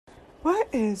What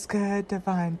is good,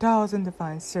 divine dolls and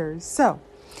divine sirs? So,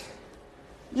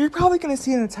 you're probably going to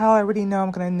see in the title, I already know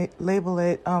I'm going to label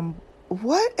it,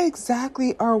 what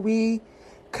exactly are we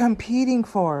competing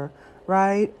for,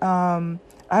 right?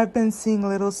 I've been seeing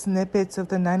little snippets of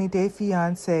the 90 Day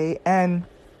Fiancé, and,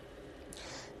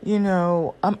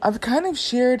 I've kind of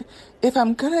shared, if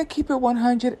I'm going to keep it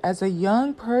 100 as a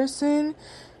young person,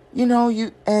 you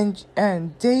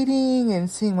dating and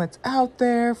seeing what's out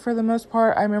there for the most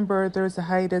part. I remember there was a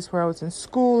hiatus where I was in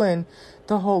school and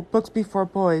the whole books before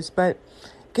boys, but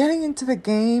getting into the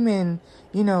game and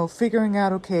figuring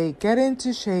out, okay, get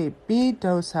into shape, be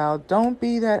docile, don't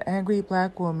be that angry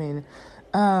black woman,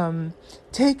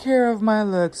 take care of my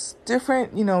looks,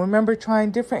 different, remember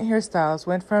trying different hairstyles,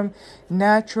 went from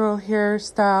natural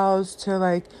hairstyles to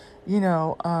like, you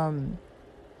know um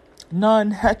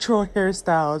non-natural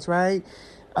hairstyles, right?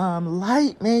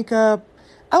 Light makeup.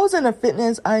 I was in a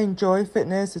fitness. I enjoy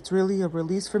fitness. It's really a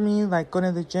release for me, like going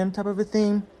to the gym type of a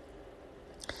thing.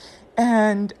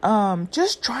 And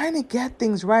just trying to get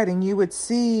things right. And you would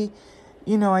see,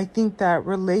 I think that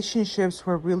relationships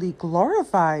were really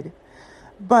glorified.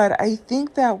 But I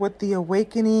think that with the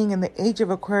awakening and the age of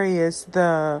Aquarius,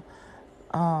 the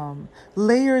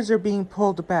layers are being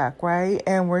pulled back, right?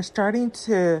 And we're starting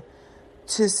to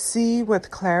see with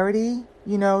clarity,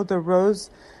 the rose,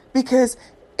 because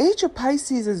Age of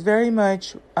Pisces is very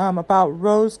much about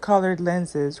rose-colored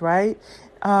lenses, right?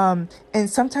 And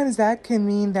sometimes that can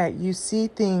mean that you see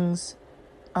things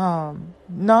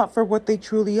not for what they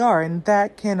truly are, and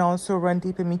that can also run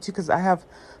deep in me too, because I have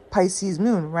Pisces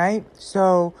moon, right?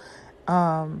 So,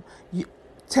 um, you,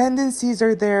 tendencies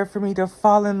are there for me to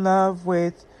fall in love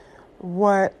with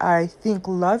what I think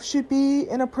love should be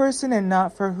in a person and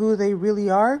not for who they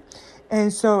really are.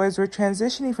 And so as we're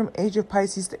transitioning from Age of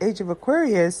Pisces to Age of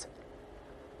Aquarius,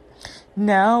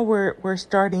 now we're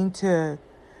starting to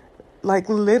like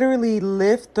literally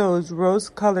lift those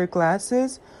rose-colored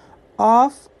glasses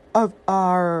off of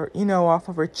off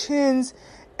of our chins,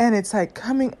 and it's like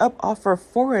coming up off our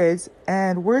foreheads,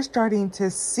 and we're starting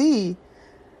to see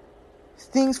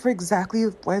things for exactly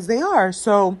as they are.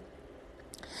 So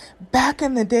back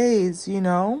in the days,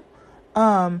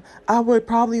 I would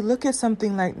probably look at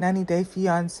something like 90 Day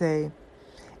Fiancé.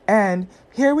 And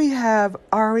here we have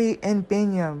Ari and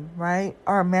Binyam, right?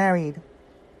 Are married.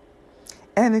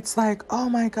 And it's like, oh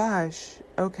my gosh,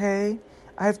 okay?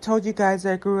 I've told you guys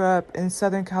I grew up in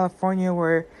Southern California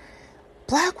where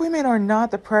black women are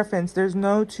not the preference. There's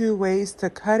no two ways to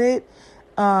cut it.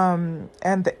 And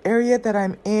the area that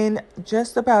I'm in,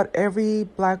 just about every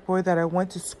black boy that I went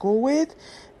to school with,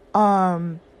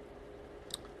 um,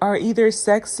 are either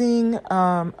sexing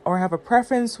or have a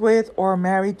preference with or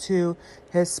married to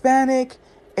Hispanic,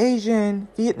 Asian,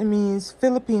 Vietnamese,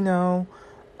 Filipino,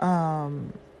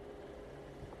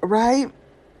 right?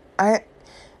 I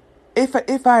if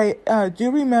I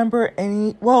do remember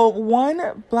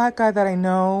one black guy that I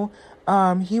know,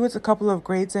 he was a couple of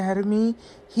grades ahead of me.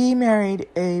 He married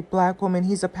a black woman.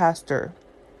 He's a pastor.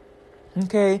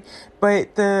 Okay,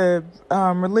 but the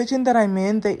religion that I'm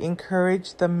in, they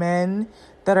encourage the men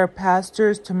that are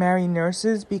pastors to marry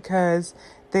nurses because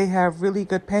they have really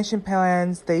good pension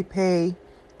plans. They can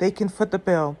foot the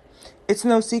bill. It's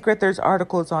no secret. There's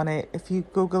articles on it. If you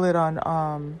Google it,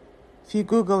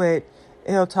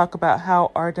 it'll talk about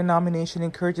how our denomination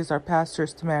encourages our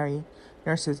pastors to marry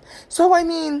nurses. So I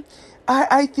mean,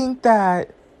 I think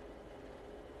that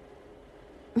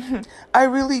I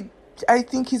really I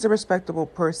think he's a respectable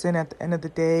person at the end of the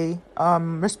day.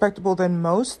 Respectable than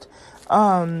most.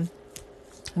 Um,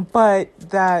 but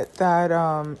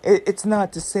it's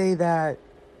not to say that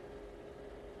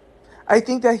I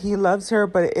think that he loves her,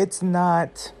 but it's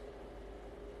not.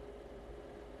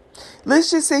 Let's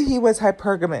just say he was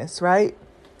hypergamous, right?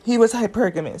 He was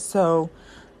hypergamous. So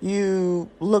you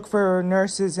look for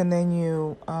nurses and then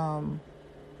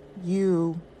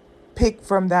you pick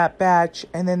from that batch,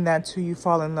 and then that's who you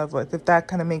fall in love with, if that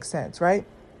kind of makes sense, right?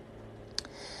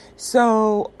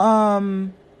 So,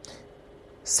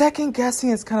 second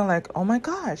guessing is kind of like, oh my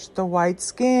gosh, the white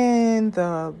skin,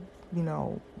 the, you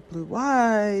know, blue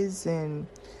eyes, and,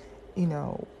 you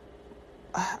know,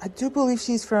 I do believe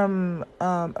she's from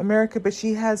America, but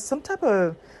she has some type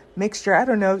of mixture. I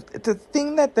don't know. The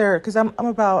thing that because I'm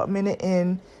about a minute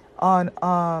in on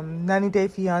 90 Day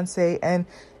Fiance, and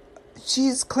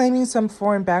she's claiming some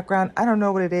foreign background. I don't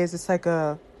know what it is. It's like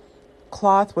a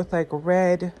cloth with like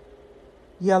red,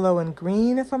 yellow, and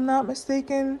green, if I'm not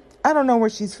mistaken. I don't know where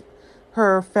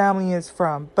her family is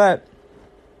from, but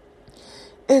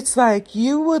it's like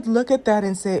you would look at that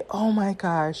and say, oh my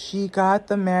gosh, she got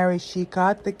the marriage, she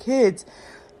got the kids.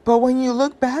 But when you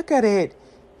look back at it,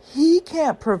 he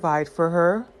can't provide for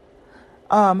her.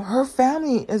 Her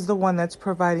family is the one that's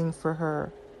providing for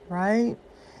her, right?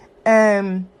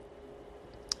 And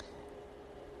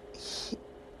he,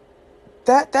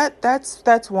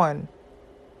 that's one.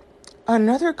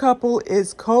 Another couple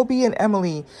is Kobe and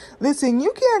Emily. Listen,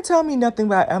 you can't tell me nothing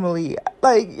about Emily.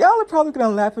 Like, y'all are probably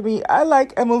gonna laugh at me. I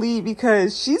like Emily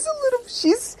because she's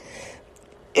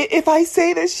if I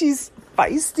say that she's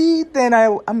feisty, then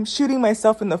I'm shooting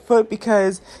myself in the foot,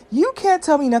 because you can't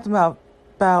tell me nothing about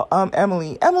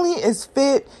Emily. Emily is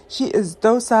fit, she is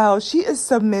docile, she is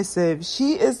submissive,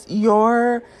 she is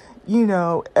your,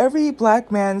 every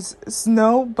black man's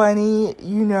snow bunny,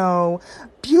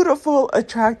 beautiful,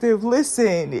 attractive.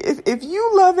 Listen, if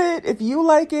you love it, if you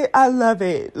like it, I love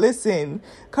it. Listen,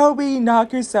 Kobe,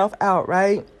 knock yourself out,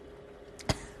 right?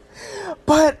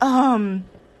 But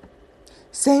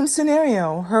same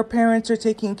scenario. Her parents are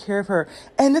taking care of her.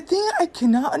 And the thing I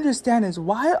cannot understand is,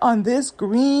 why on this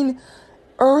green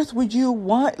earth would you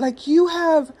want, like,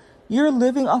 you're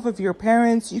living off of your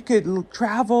parents. You could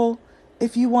travel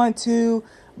if you want to,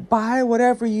 buy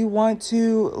whatever you want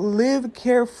to, live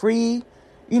carefree.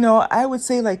 I would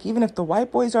say, like, even if the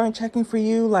white boys aren't checking for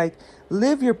you, like,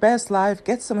 live your best life,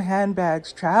 get some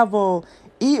handbags, travel,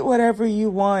 eat whatever you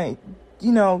want,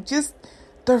 just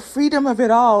the freedom of it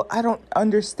all. I don't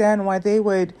understand why they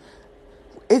would,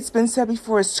 it's been said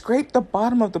before, scrape the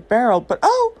bottom of the barrel. But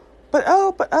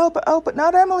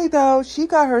not Emily, though. She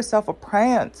got herself a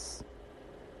prince.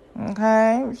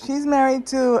 Okay? She's married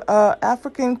to a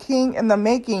African king in the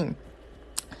making.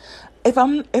 If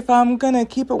I'm gonna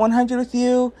keep it 100 with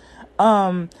you,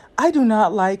 I do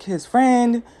not like his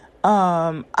friend.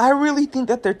 I really think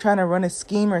that they're trying to run a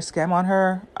scheme or scam on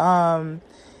her.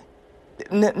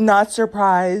 Not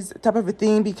surprised type of a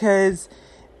thing, because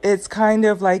it's kind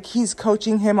of like he's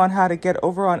coaching him on how to get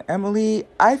over on Emily.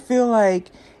 I feel like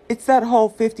it's that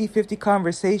whole 50-50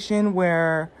 conversation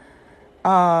where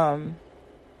I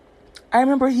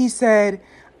remember he said,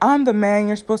 I'm the man,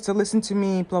 you're supposed to listen to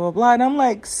me, blah, blah, blah. And I'm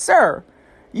like, sir,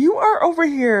 you are over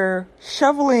here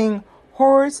shoveling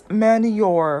horse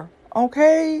manure,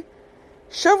 okay?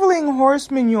 Shoveling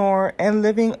horse manure and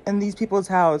living in these people's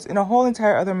house, in a whole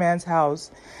entire other man's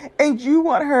house. And you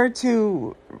want her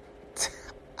to,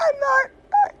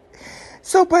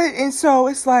 so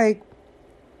it's like,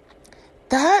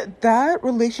 that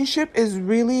relationship is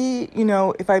really,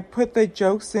 if I put the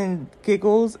jokes and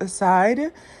giggles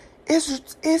aside,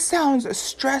 it sounds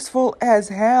stressful as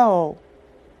hell.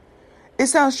 It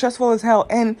sounds stressful as hell.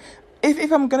 And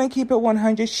if I'm gonna keep it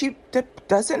 100, she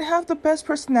doesn't have the best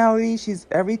personality. She's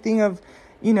everything of,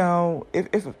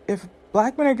 if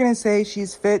black men are gonna say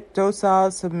she's fit,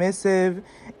 docile, submissive,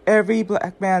 every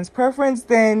black man's preference,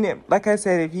 then, like I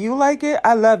said, if you like it,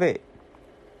 I love it.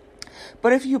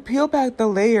 But if you peel back the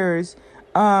layers,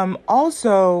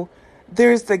 also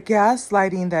there's the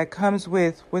gaslighting that comes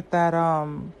with that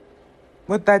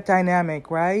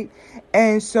dynamic, right?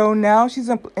 And so now she's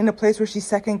in a place where she's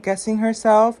second guessing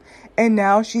herself, and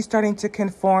now she's starting to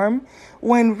conform,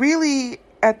 when really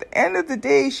at the end of the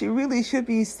day she really should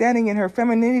be standing in her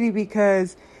femininity,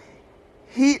 because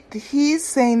he's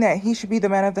saying that he should be the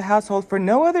man of the household for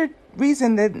no other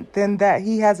reason than that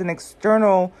he has an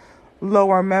external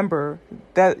lower member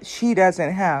that she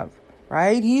doesn't have,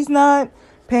 right? He's not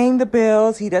paying the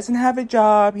bills. He doesn't have a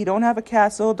job. He don't have a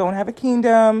castle, don't have a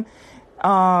kingdom.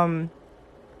 But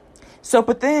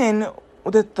then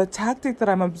the tactic that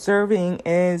I'm observing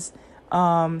is,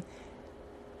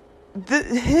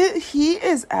 he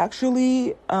is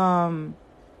actually,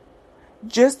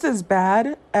 just as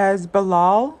bad as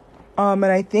Bilal. And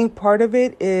I think part of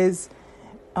it is,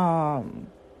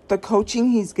 the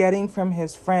coaching he's getting from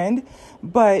his friend.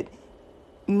 But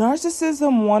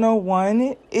Narcissism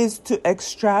 101 is to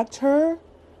extract her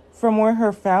from where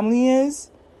her family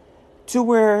is to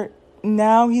where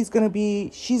now she's going to be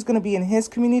in his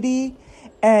community.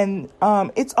 And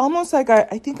it's almost like,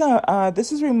 I think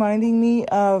this is reminding me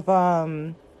of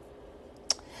the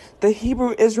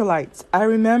Hebrew Israelites. I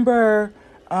remember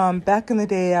back in the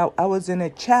day, I was in a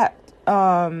chat,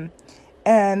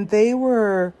 and they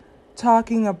were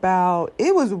talking about,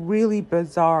 it was really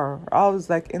bizarre. I was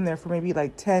like in there for maybe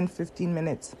like 10-15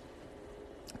 minutes.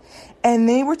 And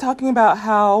they were talking about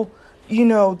how,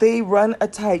 they run a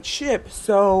tight ship.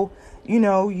 So,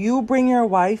 you bring your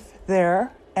wife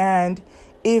there, and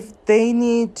if they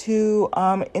need to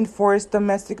enforce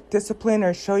domestic discipline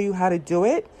or show you how to do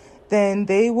it, then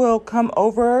they will come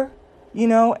over,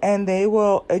 and they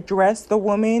will address the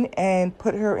woman and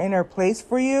put her in her place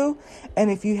for you.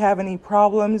 And if you have any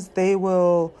problems, they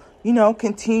will,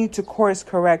 continue to course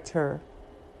correct her.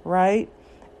 right?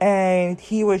 And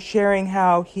he was sharing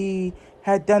how he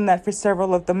had done that for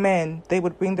several of the men. They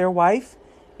would bring their wife,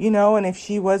 and if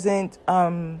she wasn't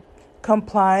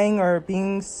complying or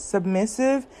being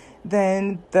submissive,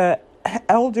 then the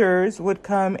elders would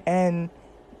come and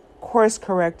course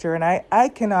correct her. And I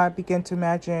cannot begin to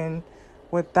imagine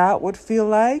what that would feel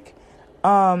like.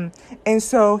 And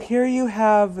so here you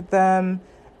have them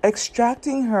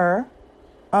extracting her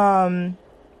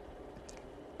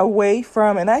away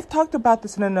from, and I've talked about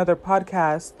this in another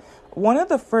podcast. One of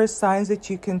the first signs that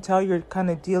you can tell you're kind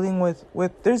of dealing with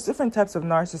there's different types of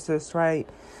narcissists, right?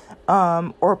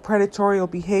 Or predatory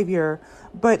behavior.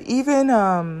 But even,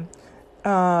 I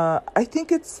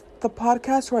think it's the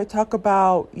podcast where I talk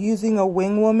about using a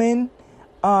wing woman,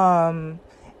 and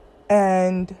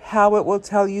how it will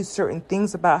tell you certain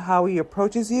things about how he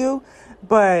approaches you.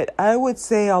 But I would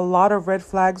say a lot of red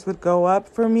flags would go up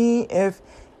for me if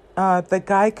the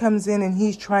guy comes in and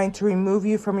he's trying to remove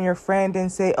you from your friend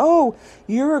and say, oh,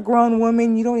 you're a grown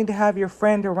woman, you don't need to have your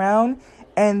friend around.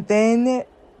 And then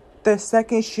the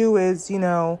second shoe is,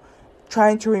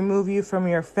 trying to remove you from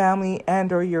your family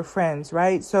and or your friends,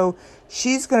 right? So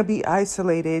she's going to be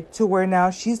isolated to where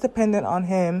now she's dependent on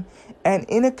him and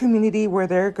in a community where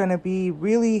they're going to be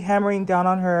really hammering down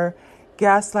on her,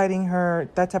 gaslighting her,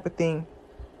 that type of thing.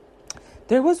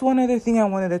 There was one other thing I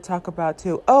wanted to talk about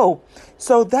too. Oh,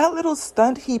 so that little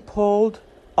stunt he pulled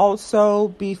also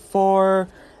before,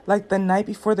 like the night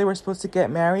before they were supposed to get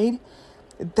married,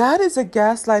 that is a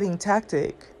gaslighting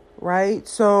tactic, right?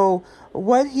 So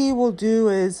what he will do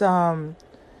is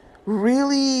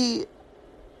really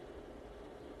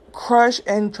crush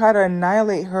and try to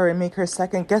annihilate her and make her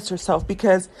second guess herself,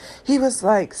 because he was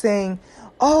like saying,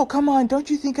 oh, come on, don't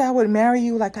you think I would marry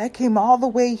you? Like, I came all the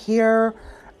way here.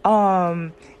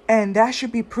 And that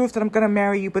should be proof that I'm going to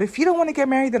marry you. But if you don't want to get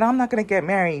married, then I'm not going to get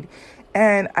married.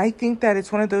 And I think that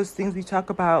it's one of those things we talk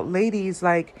about, ladies,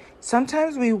 like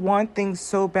sometimes we want things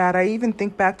so bad. I even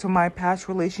think back to my past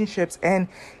relationships and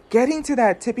getting to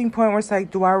that tipping point where it's like,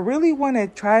 do I really want to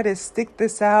try to stick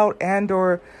this out and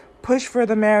or push for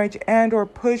the marriage and or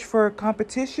push for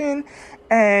competition?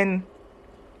 And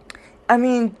I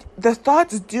mean, the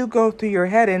thoughts do go through your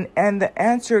head, and the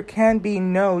answer can be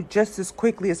no just as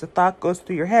quickly as the thought goes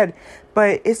through your head.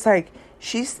 But it's like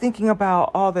she's thinking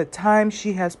about all the time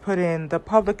she has put in, the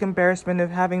public embarrassment of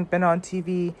having been on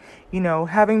TV,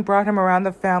 having brought him around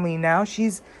the family. Now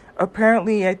she's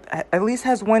apparently at least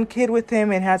has one kid with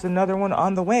him and has another one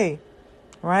on the way,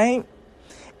 right?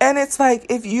 And it's like,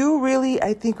 if you really,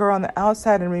 I think, are on the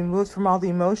outside and removed from all the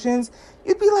emotions,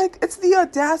 you'd be like, it's the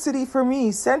audacity for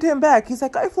me. Send him back. He's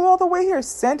like, I flew all the way here.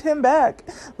 Send him back.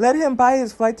 Let him buy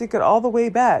his flight ticket all the way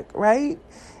back, right?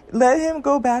 Let him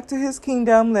go back to his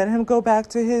kingdom. Let him go back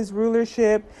to his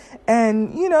rulership.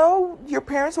 And, your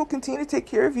parents will continue to take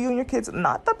care of you and your kids.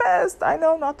 Not the best. I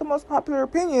know, not the most popular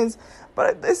opinions.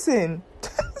 But listen,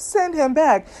 send him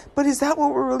back. But is that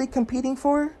what we're really competing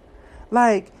for?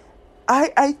 Like,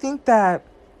 I think that,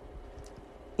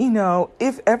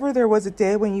 if ever there was a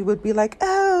day when you would be like,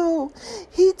 oh,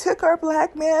 he took our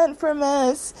black man from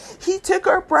us. He took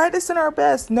our brightest and our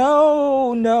best.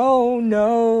 No, no,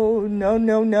 no, no,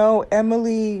 no, no.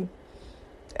 Emily,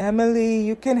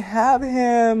 you can have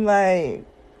him. Like,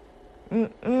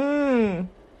 mm-mm.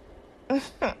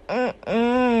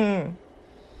 Mm-mm.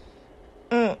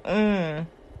 Mm-mm.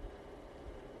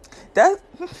 That,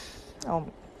 oh,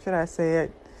 should I say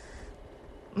it?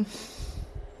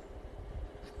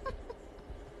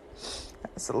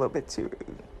 That's a little bit too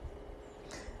rude.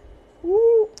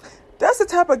 Woo. That's the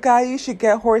type of guy you should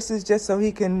get horses just so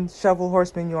he can shovel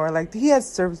horse manure. Like, he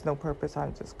serves no purpose.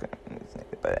 I'm just gonna say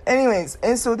it. But anyways,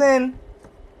 and so then,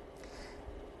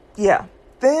 yeah.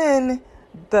 Then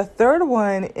the third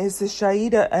one is the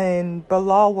Shaeeda and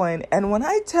Bilal one. And when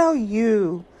I tell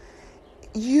you,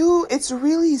 it's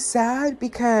really sad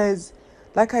because,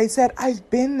 like I said, I've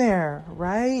been there,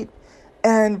 right?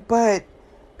 But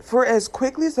for as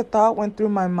quickly as the thought went through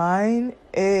my mind,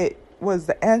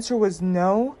 the answer was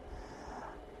no.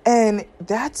 And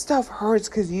that stuff hurts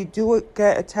because you do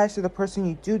get attached to the person.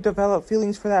 You do develop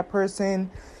feelings for that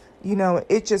person.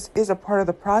 It just is a part of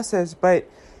the process. But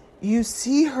you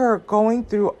see her going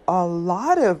through a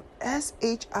lot of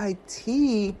SHIT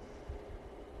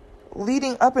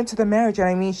leading up into the marriage. And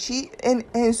I mean,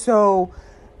 and so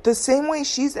the same way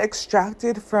she's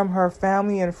extracted from her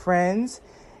family and friends,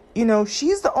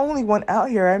 she's the only one out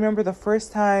here. I remember the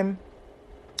first time,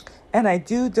 and I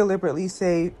do deliberately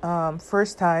say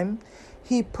first time,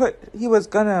 he was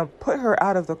gonna put her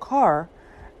out of the car.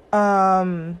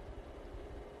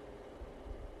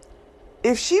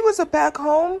 If she was back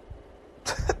home,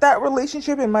 that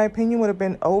relationship, in my opinion, would have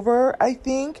been over, I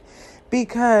think,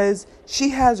 because she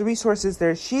has resources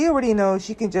there. She already knows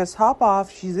she can just hop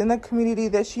off. She's in the community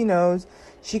that she knows.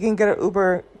 She can get an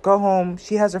Uber, go home.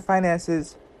 She has her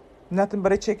finances, nothing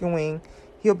but a chicken wing.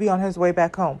 He'll be on his way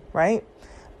back home, right?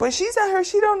 But she's out here.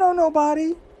 She don't know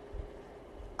nobody.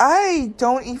 I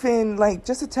don't even, like,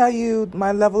 just to tell you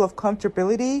my level of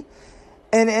comfortability,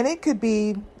 and it could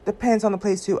be, depends on the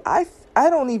place too. I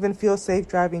don't even feel safe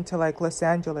driving to like Los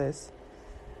Angeles.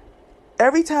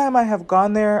 Every time I have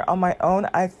gone there on my own,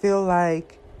 I feel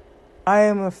like I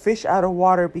am a fish out of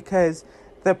water because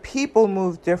the people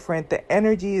move different, the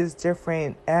energy is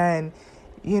different, and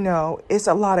it's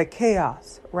a lot of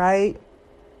chaos, right?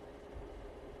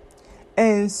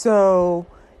 And so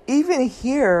even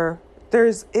here,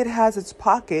 it has its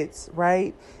pockets,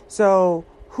 right? So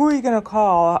who are you going to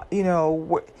call?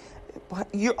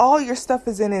 All your stuff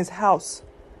is in his house,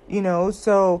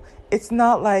 so it's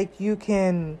not like you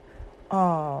can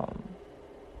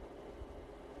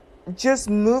just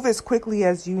move as quickly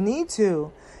as you need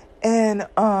to. And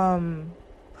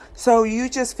so you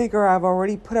just figure, I've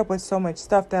already put up with so much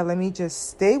stuff that let me just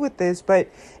stay with this. But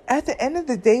at the end of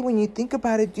the day, when you think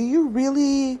about it, do you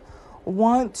really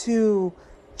want to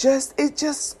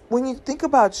when you think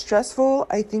about stressful,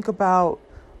 I think about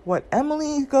what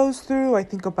Emily goes through. I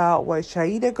think about what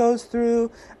Shaida goes through.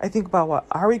 I think about what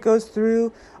Ari goes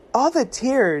through. All the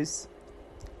tears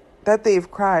that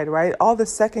they've cried, right? All the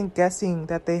second guessing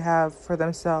that they have for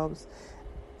themselves.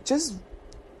 Just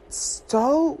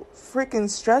so freaking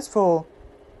stressful.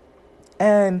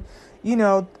 And,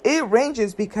 it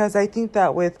ranges because I think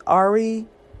that with Ari,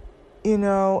 and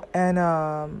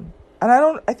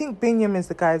I think Binyam is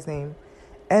the guy's name.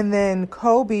 And then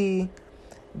Kobe,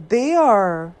 they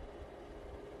are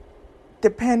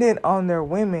dependent on their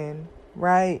women,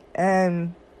 right?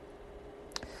 And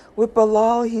with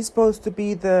Bilal, he's supposed to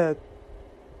be the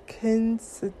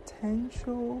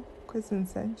quintessential.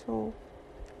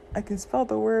 I can spell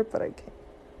the word, but I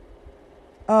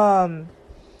can't.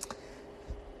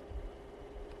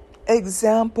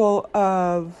 Example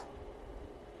of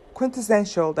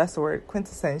quintessential. That's the word,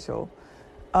 quintessential.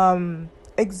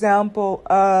 Example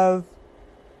of,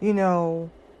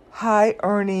 high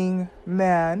earning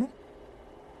man,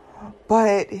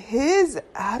 but his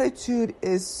attitude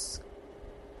is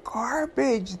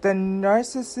garbage. The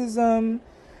narcissism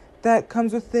that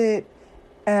comes with it,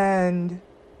 and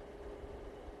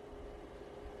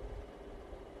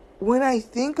when I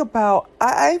think about,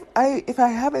 if I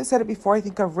haven't said it before, I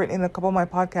think I've written in a couple of my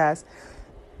podcasts.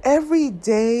 Every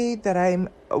day that I'm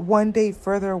one day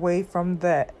further away from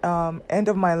the end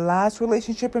of my last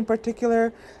relationship in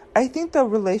particular, I think the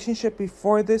relationship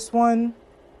before this one,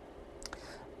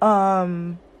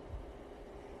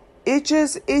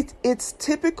 it's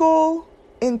typical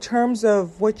in terms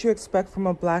of what you expect from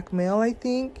a black male, I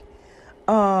think.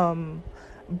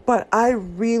 But I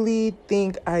really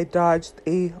think I dodged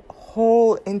a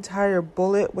whole entire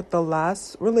bullet with the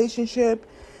last relationship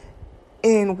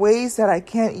in ways that I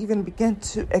can't even begin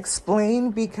to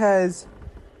explain, because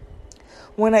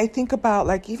when I think about,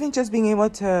 like, even just being able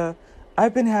to,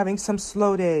 I've been having some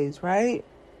slow days, right?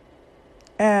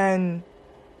 And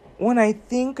when I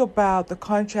think about the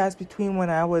contrast between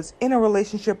when I was in a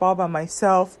relationship all by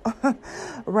myself,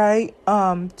 right,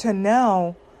 to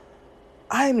now,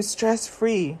 I'm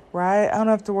stress-free, right? I don't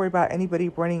have to worry about anybody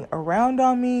running around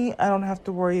on me. I don't have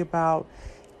to worry about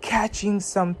catching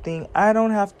something. I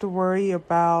don't have to worry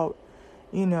about,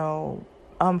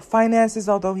 finances,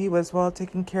 although he was well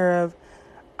taken care of.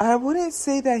 I wouldn't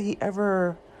say that he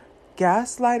ever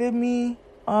gaslighted me,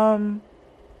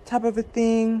 type of a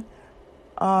thing.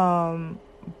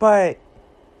 But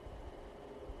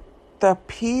the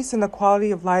peace and the quality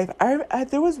of life.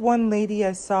 There was one lady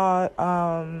I saw,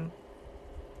 I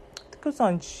think it was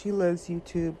on Sheila's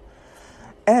YouTube.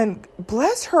 And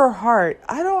bless her heart,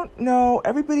 I don't know,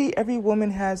 every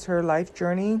woman has her life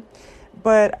journey,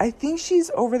 but I think she's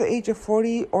over the age of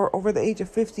 40 or over the age of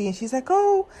 50. And she's like,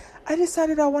 oh, I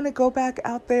decided I want to go back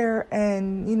out there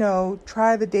and,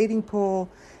 try the dating pool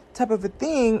type of a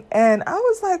thing. And I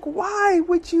was like, why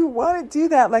would you want to do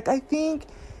that? Like, I think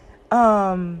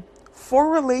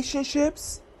for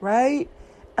relationships, right?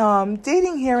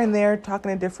 Dating here and there,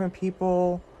 talking to different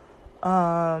people,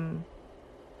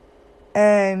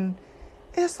 and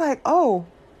it's like, oh,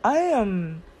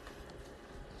 I'm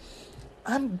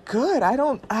good. I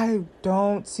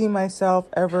don't see myself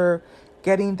ever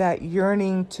getting that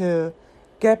yearning to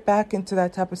get back into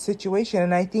that type of situation.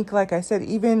 And I think, like I said,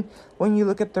 even when you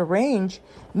look at the range,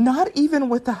 not even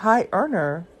with the high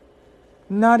earner,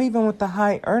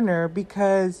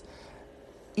 because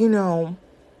you know,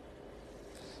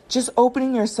 just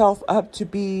opening yourself up to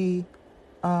be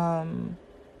um,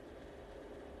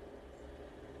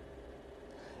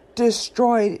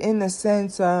 destroyed in the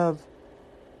sense of,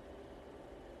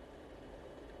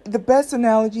 the best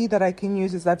analogy that I can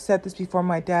use is, I've said this before,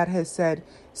 my dad has said,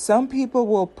 some people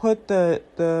will put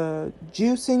the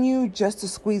juice in you just to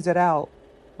squeeze it out,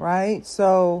 right?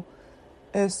 So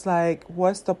it's like,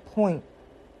 what's the point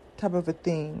type of a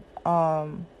thing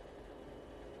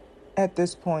at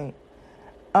this point.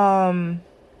 Um,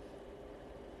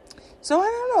 so I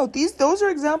don't know. Those are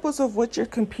examples of what you're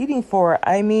competing for.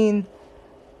 I mean,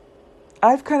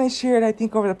 I've kind of shared, I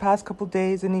think, over the past couple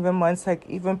days and even months, like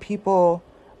even people,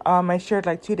 I shared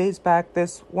like 2 days back,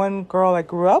 this one girl I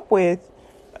grew up with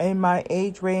in my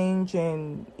age range,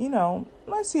 and,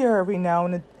 I see her every now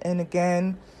and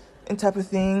again and type of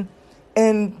thing.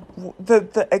 And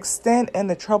the extent and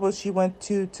the trouble she went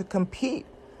to compete,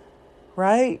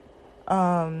 right?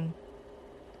 Um,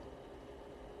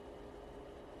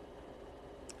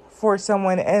 for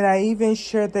someone. And I even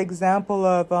shared the example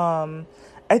of,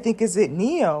 I think, is it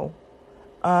Neo?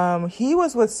 He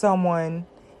was with someone,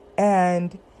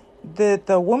 and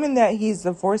the woman that he's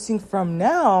divorcing from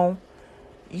now,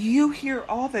 you hear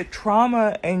all the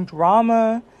trauma and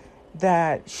drama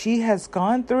that she has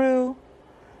gone through.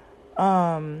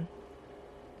 Um,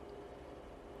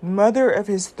 Mother of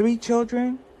his three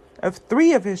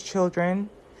of his children,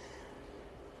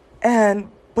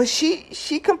 and but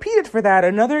she competed for that.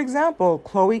 Another example,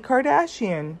 Khloe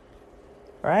Kardashian,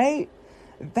 right?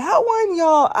 That one,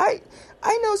 y'all, I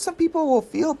know some people will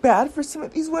feel bad for some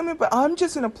of these women, but I'm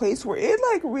just in a place where it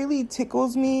like really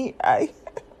tickles me.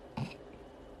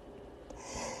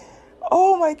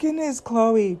 Oh my goodness,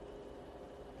 Khloe.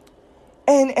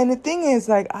 And the thing is,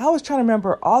 like, I was trying to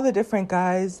remember all the different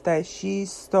guys that she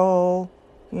stole.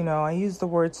 I use the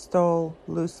word stole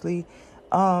loosely,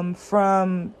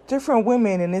 from different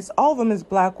women, and it's all of them is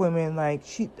black women. Like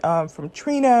from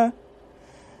Trina,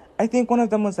 I think one of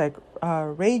them was like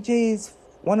Ray J's,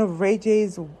 one of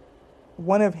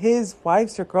his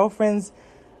wives or girlfriends,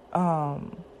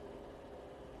 um,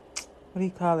 what do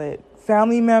you call it?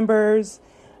 Family members.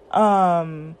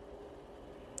 Um,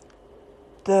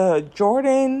 the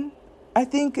Jordan, I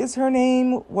think is her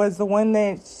name, was the one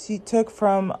that she took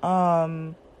from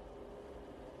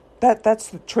that's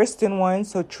the Tristan one.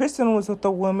 So Tristan was with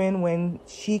the woman when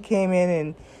she came in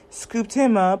and scooped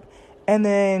him up. And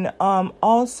then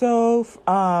also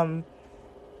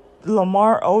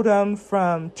Lamar Odom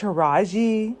from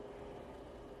Taraji.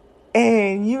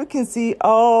 And you can see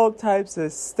all types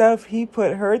of stuff he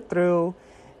put her through.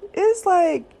 It's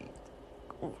like,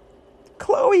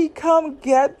 Khloe, come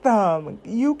get them.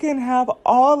 You can have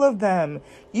all of them.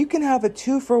 You can have a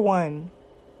 2-for-1.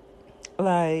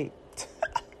 Like,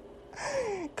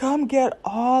 come get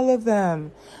all of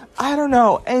them. I don't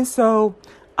know. And so,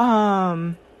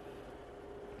 I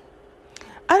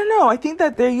don't know. I think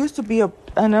that there used to be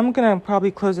and I'm going to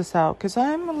probably close this out because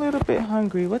I'm a little bit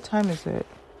hungry. What time is it?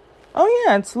 Oh,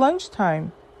 yeah, it's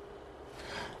lunchtime.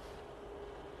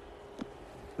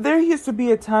 There used to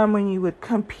be a time when you would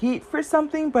compete for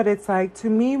something, but it's like, to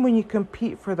me, when you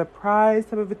compete for the prize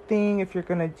type of a thing, if you're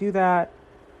going to do that,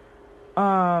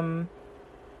 I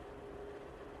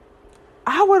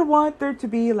would want there to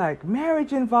be like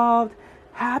marriage involved,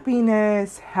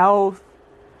 happiness, health,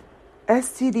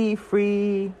 STD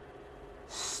free,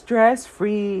 stress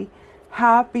free,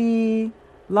 happy,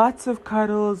 lots of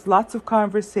cuddles, lots of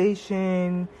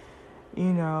conversation,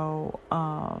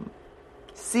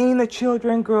 seeing the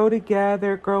children grow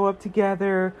up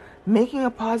together, making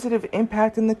a positive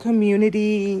impact in the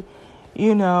community,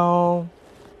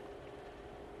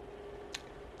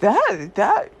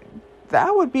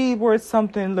 that would be worth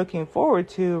something looking forward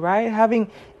to, right?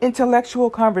 Having intellectual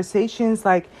conversations.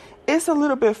 Like, it's a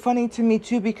little bit funny to me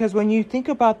too, because when you think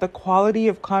about the quality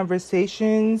of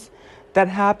conversations that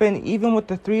happen, even with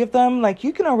the three of them, like,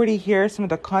 you can already hear some of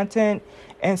the content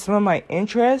and some of my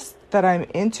interests that I'm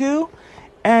into.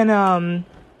 And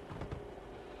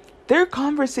their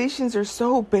conversations are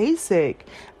so basic,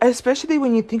 especially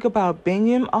when you think about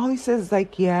Binyam. All he says is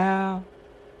like, yeah.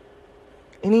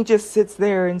 And he just sits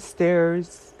there and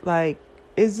stares. Like,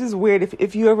 it's just weird.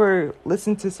 If you ever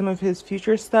listen to some of his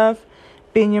future stuff,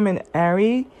 Benjamin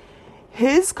Ari,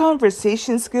 his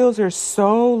conversation skills are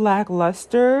so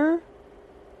lackluster.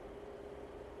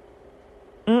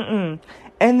 And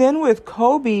then with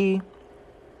Kobe,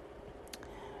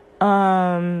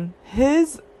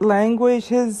 his language,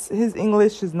 his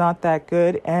English is not that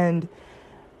good, and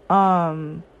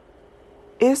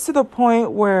it's to the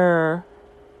point where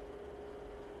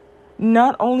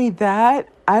not only that,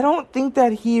 I don't think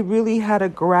that he really had a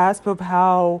grasp of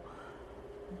how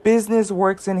business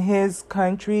works in his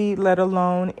country, let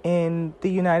alone in the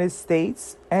United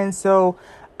States. And so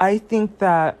I think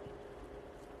that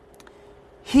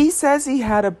he says he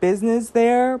had a business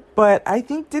there, but I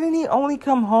think didn't he only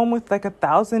come home with like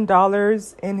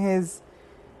 $1,000 in his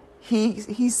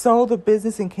he sold the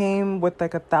business and came with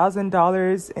like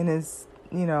 $1,000 in his,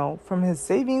 from his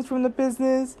savings from the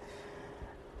business.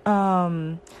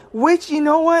 Which, you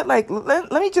know what, like,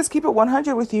 let me just keep it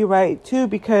 100 with you, right, too,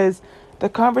 because the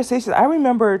conversation, I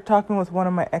remember talking with one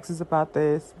of my exes about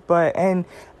this, and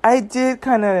I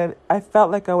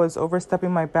felt like I was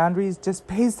overstepping my boundaries just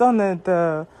based on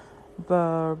the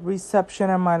reception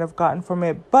I might have gotten from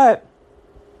it, but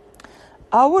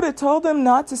I would have told him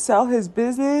not to sell his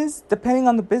business. Depending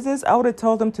on the business, I would have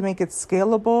told him to make it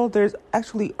scalable. There's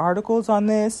actually articles on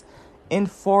this in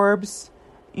Forbes,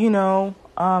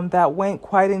 that went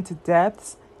quite into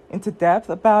depth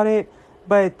about it.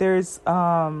 But there's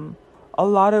a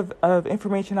lot of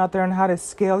information out there on how to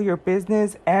scale your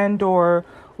business or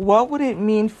what would it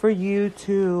mean for you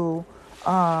to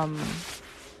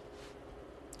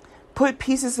put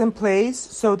pieces in place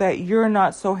so that you're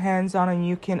not so hands-on and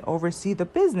you can oversee the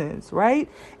business, right?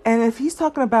 And if he's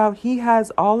talking about he has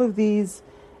all of these,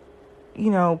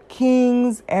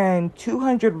 kings and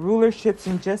 200 rulerships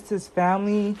in just his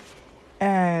family,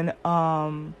 and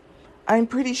I'm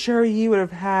pretty sure he would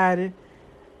have had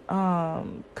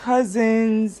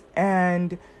cousins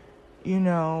and,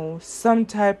 some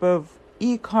type of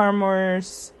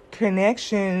e-commerce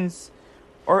connections,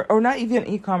 or not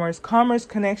even commerce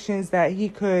connections that he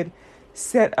could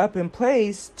set up in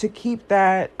place to keep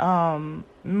that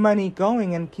money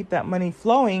going and keep that money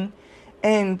flowing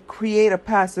and create a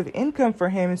passive income for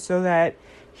him so that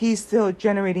he's still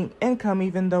generating income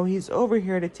even though he's over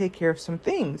here to take care of some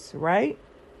things, right?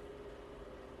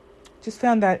 Just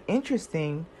found that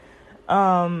interesting.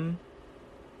 I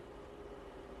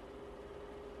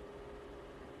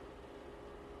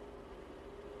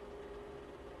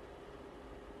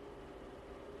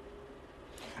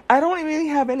don't really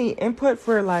have any input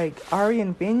for like Ari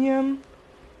and Binyam.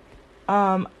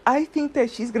 I think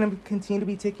that she's going to continue to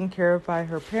be taken care of by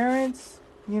her parents,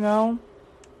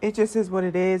 It just is what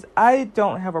it is. I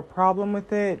don't have a problem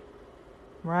with it,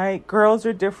 right? Girls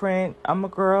are different. I'm a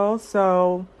girl,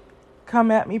 so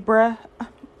come at me, bruh.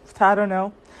 I don't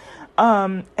know.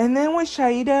 And then with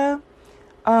Shaeeda,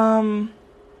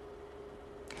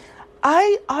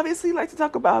 I obviously like to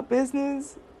talk about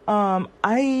business.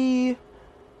 I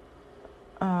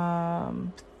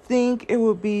think it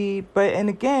would be, and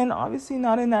again, obviously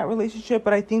not in that relationship,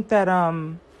 but I think that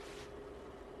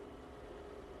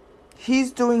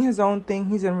he's doing his own thing.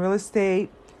 He's in real estate.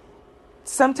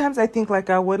 Sometimes I think like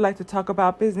I would like to talk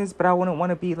about business, but I wouldn't want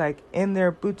to be like in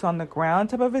their boots on the ground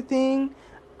type of a thing.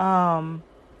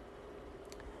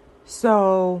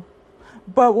 So,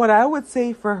 but what I would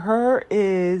say for her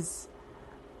is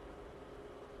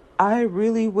I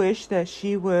really wish that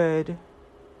she would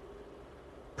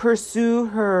pursue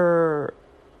her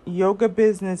yoga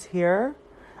business here.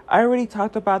 I already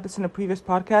talked about this in a previous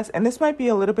podcast, and this might be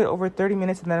a little bit over 30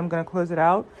 minutes, and then I'm going to close it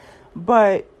out.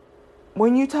 But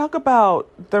when you talk about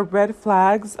the red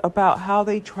flags, about how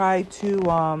they try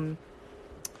to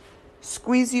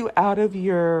squeeze you out of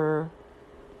your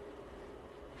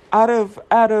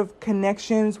out of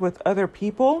connections with other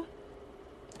people,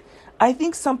 I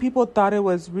think some people thought it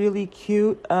was really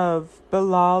cute of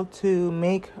Bilal to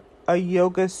make a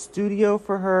yoga studio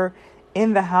for her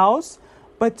in the house.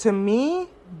 But to me,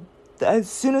 as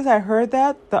soon as I heard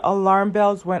that, the alarm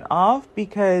bells went off,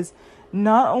 because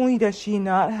not only does she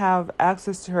not have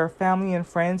access to her family and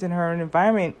friends in her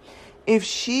environment, if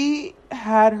she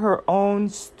had her own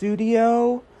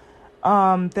studio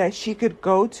that she could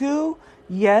go to,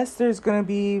 yes, there's going to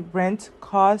be rent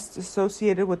costs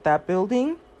associated with that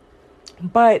building,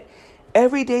 but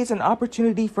every day is an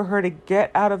opportunity for her to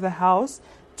get out of the house,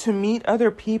 to meet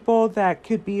other people that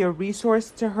could be a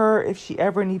resource to her if she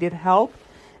ever needed help.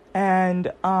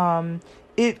 And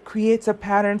it creates a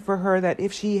pattern for her that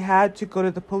if she had to go to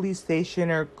the police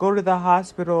station or go to the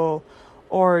hospital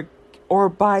or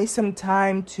buy some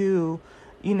time to,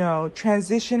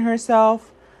 transition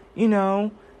herself,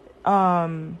 into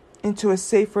a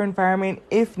safer environment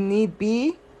if need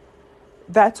be,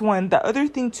 that's one. The other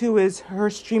thing too is her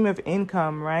stream of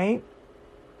income, right?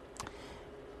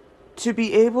 To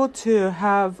be able to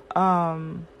have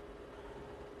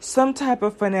some type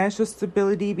of financial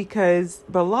stability, because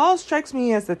Bilal strikes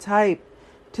me as the type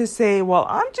to say, well,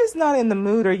 I'm just not in the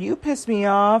mood, or you piss me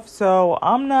off, so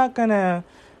I'm not gonna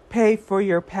pay for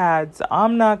your pads.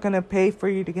 I'm not going to pay for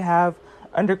you to have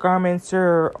undergarments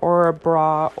or a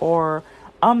bra, or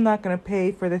I'm not going to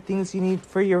pay for the things you need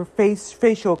for your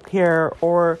facial care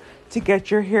or to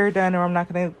get your hair done, or I'm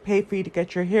not going to pay for you to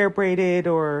get your hair braided,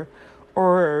 or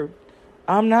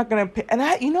I'm not going to pay.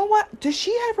 And you know what? Does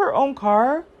she have her own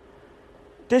car?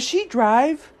 Does she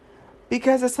drive?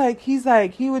 Because it's like,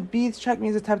 he would strike me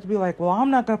as the type to be like, well,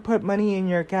 I'm not going to put money in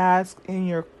your in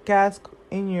your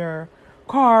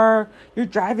car. You're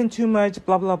driving too much,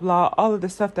 blah, blah, blah. All of the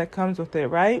stuff that comes with it,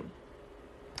 right?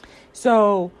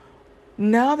 So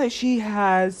now that she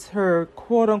has her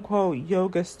quote unquote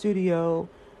yoga studio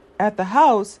at the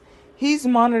house, he's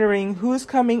monitoring who's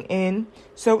coming in.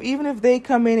 So even if they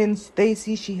come in and they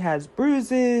see she has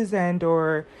bruises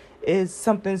or is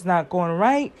something's not going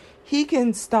right, he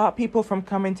can stop people from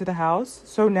coming to the house.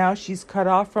 So now she's cut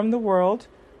off from the world,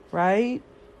 right?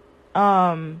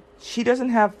 She doesn't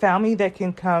have family that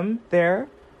can come there,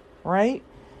 right?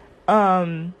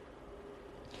 And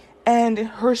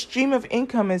her stream of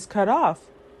income is cut off,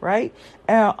 right?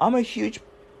 I'm a huge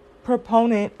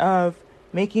proponent of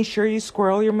making sure you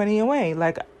squirrel your money away.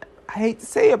 Like, I hate to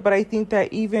say it, but I think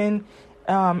that even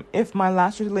if my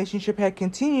last relationship had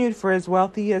continued for as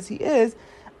wealthy as he is,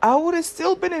 I would have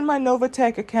still been in my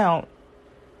Novatech account.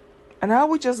 And I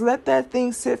would just let that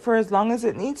thing sit for as long as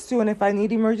it needs to. And if I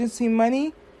need emergency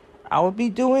money, I would be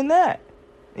doing that.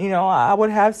 I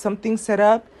would have something set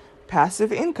up,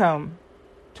 passive income,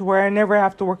 to where I never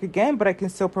have to work again, but I can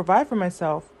still provide for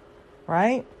myself,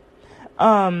 right?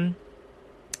 And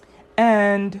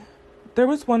there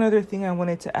was one other thing I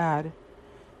wanted to add.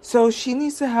 So she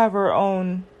needs to have her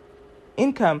own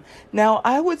income. Now,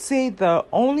 I would say the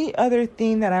only other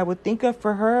thing that I would think of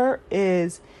for her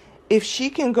is if she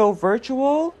can go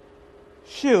virtual,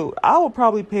 shoot, I will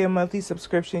probably pay a monthly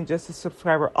subscription just to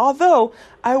subscribe her. Although,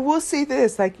 I will say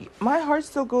this, like, my heart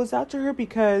still goes out to her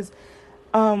because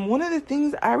one of the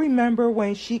things I remember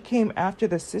when she came after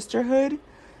the sisterhood,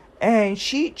 and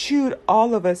she chewed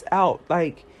all of us out.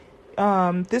 Like,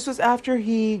 this was after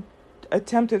he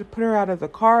attempted to put her out of the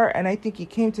car, and I think he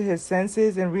came to his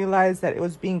senses and realized that it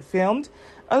was being filmed.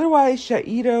 Otherwise,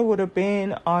 Shaida would have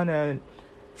been on a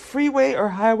freeway or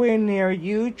highway near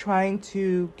you trying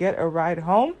to get a ride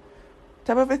home,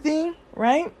 type of a thing,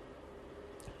 right?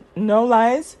 No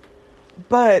lies.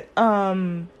 But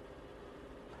I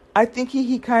think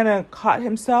he kind of caught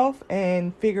himself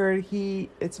and figured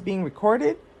it's being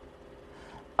recorded.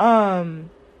 But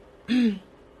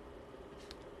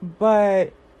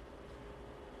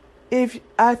if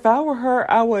I were her,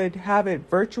 I would have it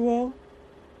virtual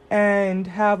and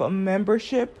have a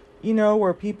membership,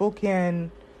 where people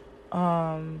can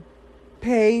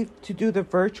pay to do the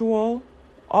virtual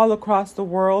all across the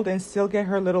world and still get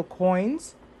her little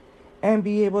coins and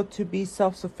be able to be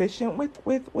self-sufficient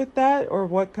with that, or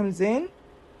what comes in,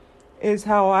 is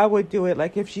how I would do it.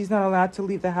 Like, if she's not allowed to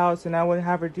leave the house, and I would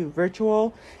have her do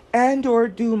virtual and or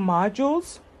do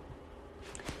modules.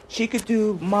 She could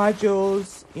do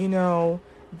modules,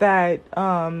 that,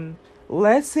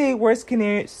 let's say worst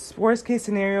case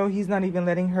scenario, he's not even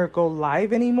letting her go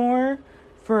live anymore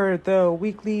for the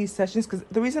weekly sessions. Because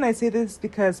the reason I say this is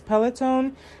because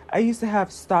Peloton, I used to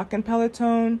have stock in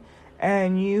Peloton,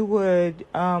 and you would,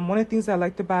 one of the things I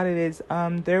liked about it is,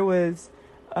 there was,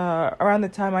 around the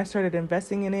time I started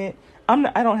investing in it,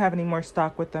 I don't have any more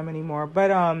stock with them anymore,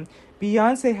 but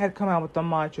Beyonce had come out with a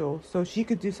module, so she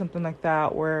could do something like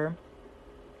that where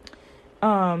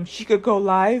she could go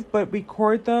live but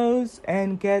record those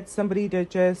and get somebody to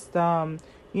just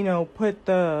put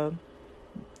the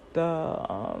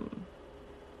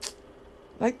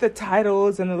like the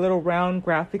titles and the little round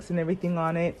graphics and everything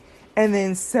on it, and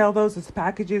then sell those as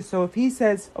packages. So if he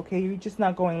says, okay, you're just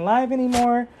not going live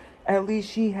anymore, at least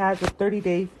she has a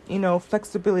 30-day,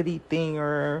 flexibility thing,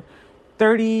 or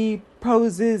 30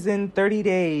 poses in 30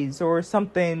 days or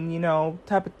something,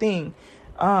 type of thing.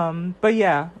 But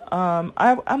yeah,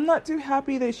 I'm not too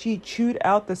happy that she chewed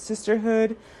out the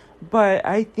sisterhood, but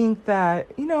I think that,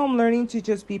 I'm learning to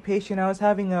just be patient. I was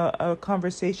having a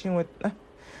conversation with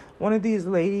one of these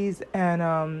ladies,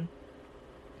 and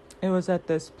it was at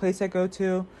this place I go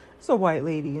to. It's a white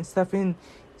lady and stuff, and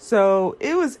so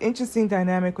it was interesting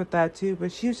dynamic with that too.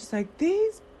 But she was just like,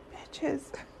 these bitches.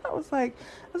 I was like,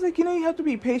 you have to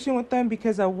be patient with them,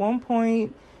 because at one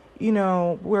point,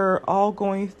 we're all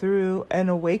going through an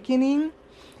awakening.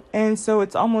 And so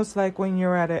it's almost like when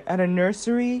you're at a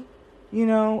nursery,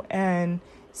 and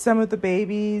some of the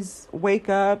babies wake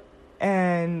up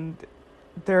and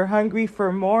they're hungry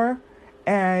for more,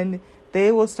 and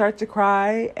they will start to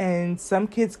cry, and some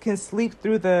kids can sleep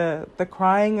through the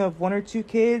crying of one or two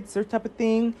kids or type of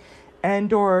thing,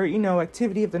 and or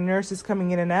activity of the nurses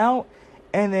coming in and out.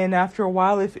 And then after a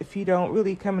while, if you don't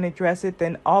really come and address it,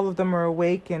 then all of them are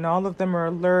awake and all of them are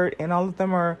alert and all of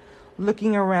them are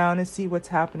looking around and see what's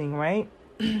happening, right?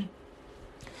 And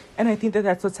I think that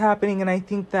that's what's happening. And I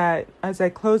think that as I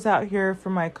close out here for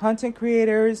my content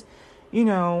creators,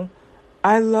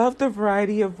 I love the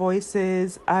variety of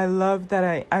voices. I love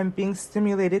that I'm being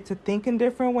stimulated to think in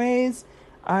different ways.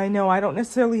 I know I don't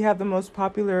necessarily have the most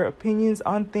popular opinions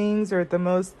on things or the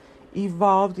most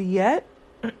evolved yet.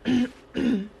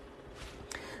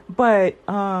 But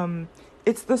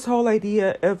it's this whole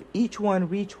idea of each one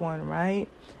reach one, right?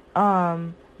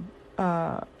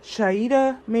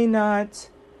 Shaida may not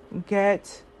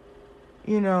get,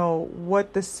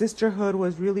 what the sisterhood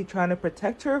was really trying to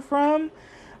protect her from,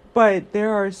 but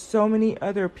there are so many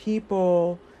other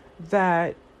people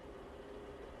that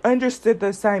understood the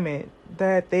assignment,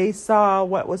 that they saw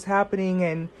what was happening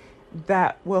and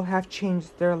that will have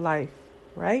changed their life,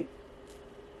 right?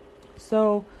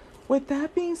 So with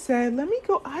that being said, let me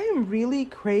go. I am really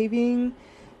craving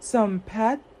some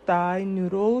pad thai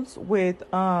noodles with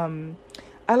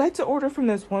I like to order from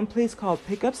this one place called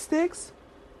Pickup Sticks.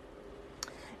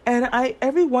 And I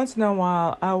every once in a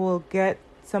while I will get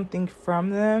something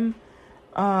from them.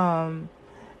 And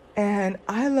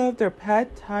I love their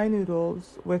pad thai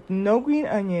noodles with no green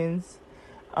onions.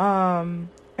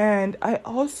 And I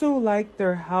also like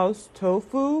their house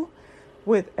tofu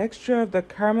with extra of the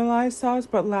caramelized sauce.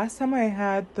 But last time I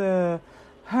had the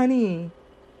honey,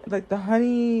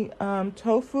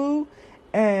 tofu,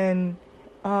 and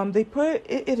they put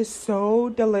it, it is so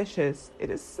delicious. It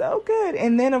is so good.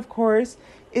 And then of course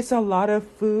it's a lot of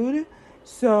food.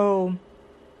 So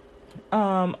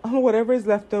whatever is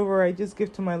left over, I just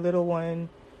give to my little one,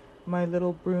 my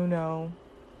little Bruno.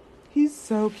 He's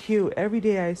so cute. Every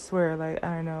day, I swear, like,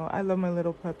 I don't know. I love my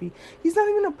little puppy. He's not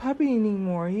even a puppy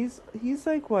anymore. He's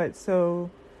like what? So,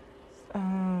 how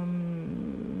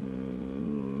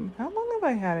long have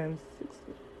I had him?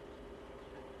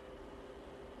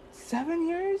 7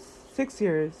 years? 6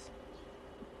 years.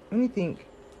 Let me think.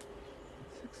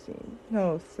 16.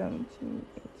 No, 17, 18,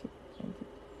 19.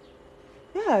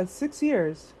 Yeah, 6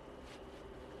 years.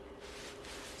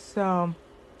 So,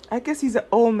 I guess he's an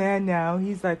old man now.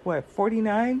 He's like, what,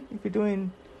 49? If you're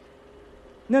doing...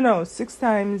 No, 6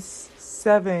 times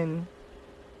 7.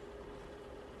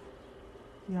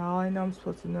 Y'all, I know I'm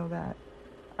supposed to know that.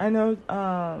 I know,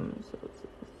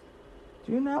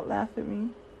 do not laugh at me.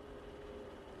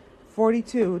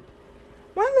 42.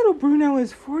 My little Bruno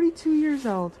is 42 years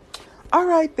old. All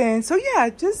right, then. So, yeah,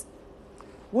 just...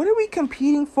 what are we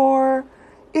competing for?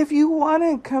 If you want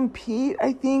to compete,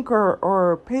 I think,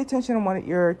 or pay attention on what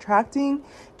you're attracting,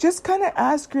 just kind of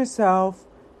ask yourself,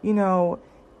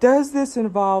 does this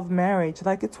involve marriage?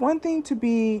 Like, it's one thing to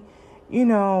be,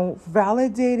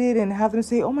 validated and have them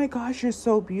say, oh my gosh, you're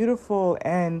so beautiful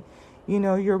and,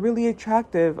 you're really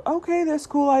attractive. Okay, that's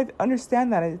cool. I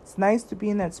understand that. It's nice to be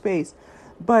in that space.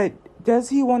 But does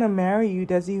he want to marry you?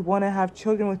 Does he want to have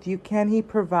children with you? Can he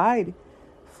provide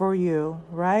for you,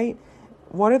 right?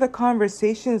 What are the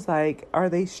conversations like? Are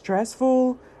they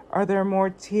stressful? Are there more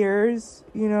tears,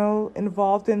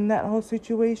 involved in that whole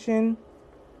situation?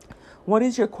 What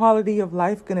is your quality of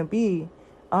life going to be?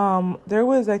 There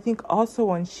was, I think, also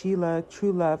on Sheila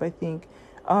True Love, I think.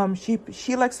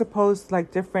 She likes to post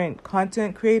like different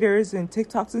content creators and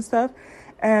TikToks and stuff.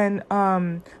 And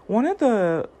one of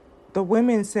the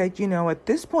women said, at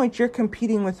this point you're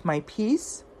competing with my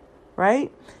peace,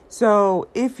 right? So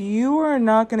if you are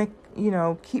not going to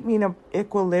keep me in an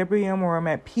equilibrium or I'm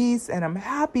at peace and I'm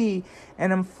happy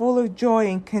and I'm full of joy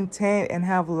and content and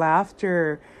have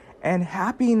laughter and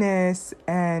happiness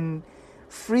and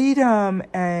freedom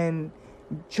and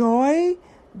joy,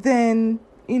 then,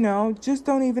 just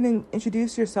don't even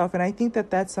introduce yourself. And I think that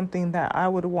that's something that I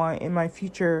would want in my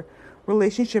future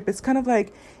relationship. It's kind of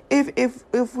like,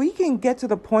 if we can get to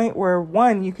the point where,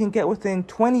 one, you can get within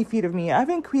 20 feet of me. I've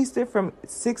increased it from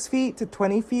 6 feet to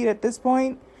 20 feet at this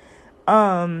point.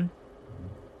 And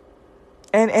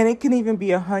it can even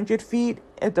be 100 feet,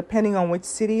 depending on which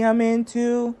city I'm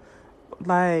into.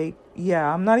 Like,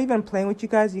 yeah, I'm not even playing with you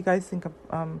guys. You guys think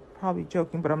I'm probably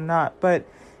joking, but I'm not. But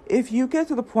if you get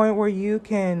to the point where you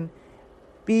can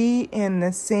be in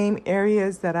the same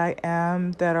areas that I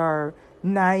am, that are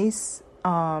nice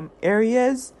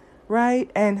areas, right?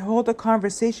 And hold a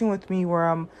conversation with me where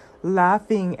I'm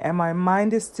laughing and my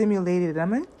mind is stimulated.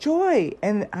 I'm in joy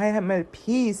and I am at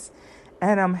peace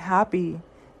and I'm happy.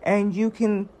 And you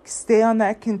can stay on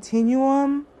that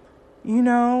continuum,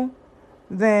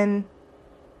 then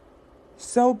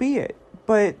so be it.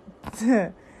 But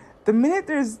the minute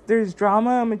there's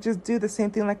drama, I'm gonna just do the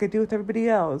same thing like I do with everybody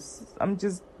else. I'm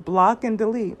just block and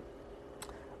delete.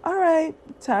 All right,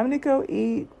 time to go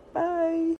eat. Bye.